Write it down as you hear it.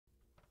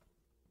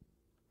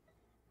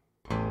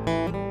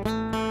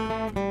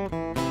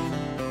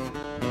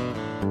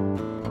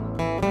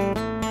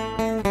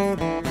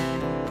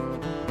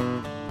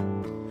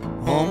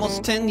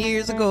10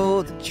 years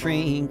ago the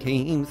train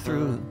came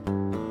through.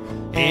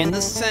 In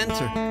the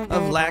center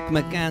of Lac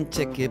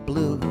Megantic it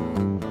blew.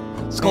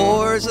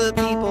 Scores of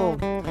people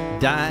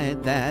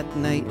died that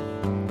night.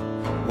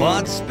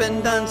 What's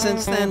been done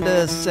since then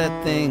to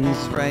set things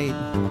right?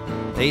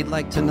 They'd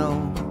like to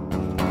know.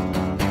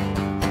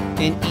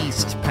 In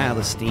East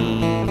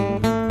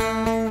Palestine,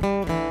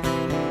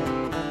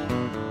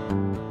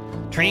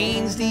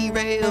 trains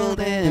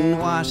derailed in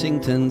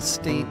Washington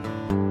state.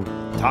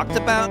 Talked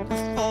about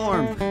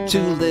reform,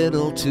 too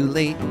little, too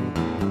late.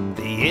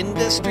 The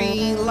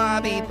industry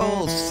lobbied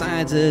both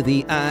sides of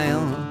the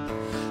aisle.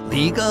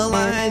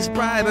 Legalized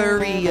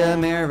bribery,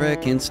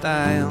 American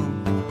style.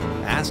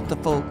 Ask the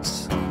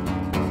folks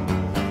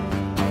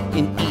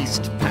in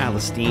East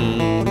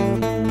Palestine.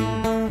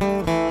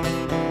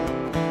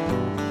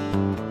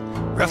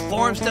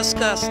 Reforms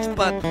discussed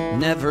but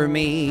never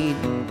made.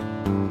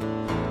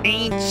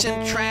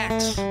 Ancient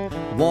tracks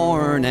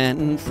worn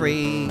and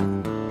frayed.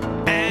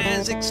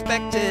 As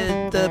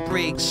expected, the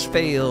brakes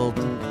failed.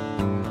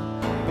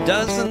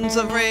 Dozens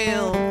of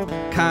rail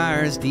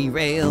cars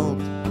derailed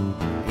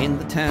in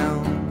the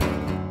town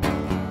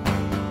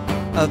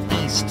of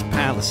East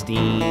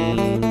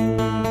Palestine.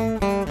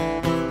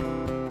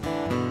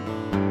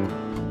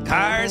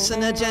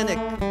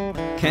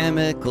 Carcinogenic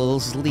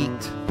chemicals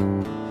leaked,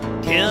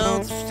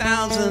 killed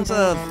thousands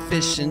of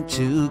fish in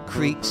 2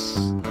 creeks.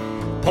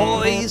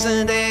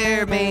 Poisoned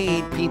air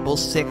made people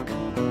sick.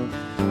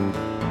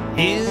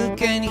 You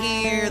can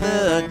hear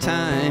the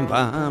time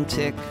bomb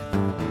tick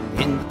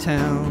in the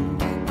town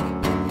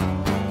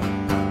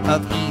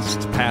of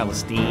East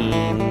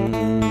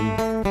Palestine.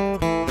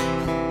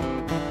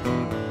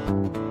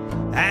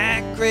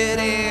 Acrid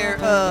air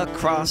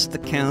across the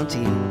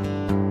county.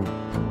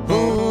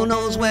 Who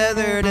knows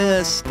whether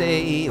to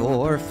stay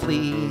or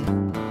flee?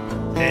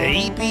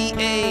 The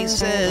EPA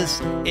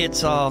says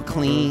it's all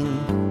clean.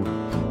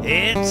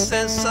 It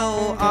says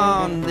so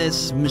on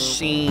this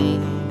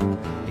machine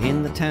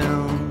in the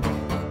town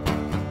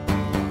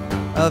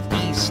of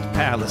East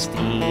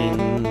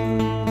Palestine.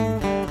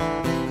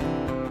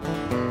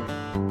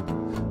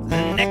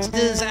 The next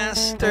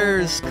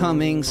disaster's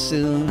coming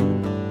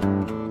soon,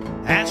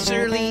 as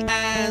surely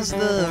as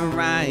the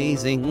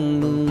rising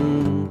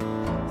moon.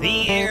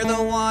 The air,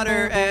 the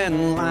water,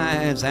 and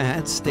lives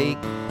at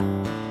stake.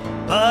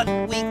 But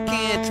we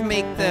can't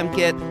make them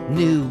get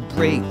new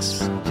brakes.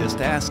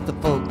 Just ask the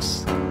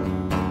folks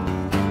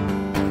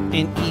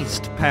in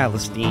East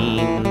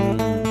Palestine.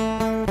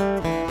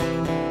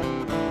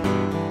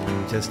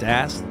 Just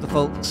ask the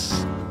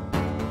folks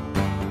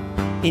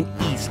in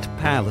East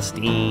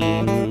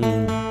Palestine.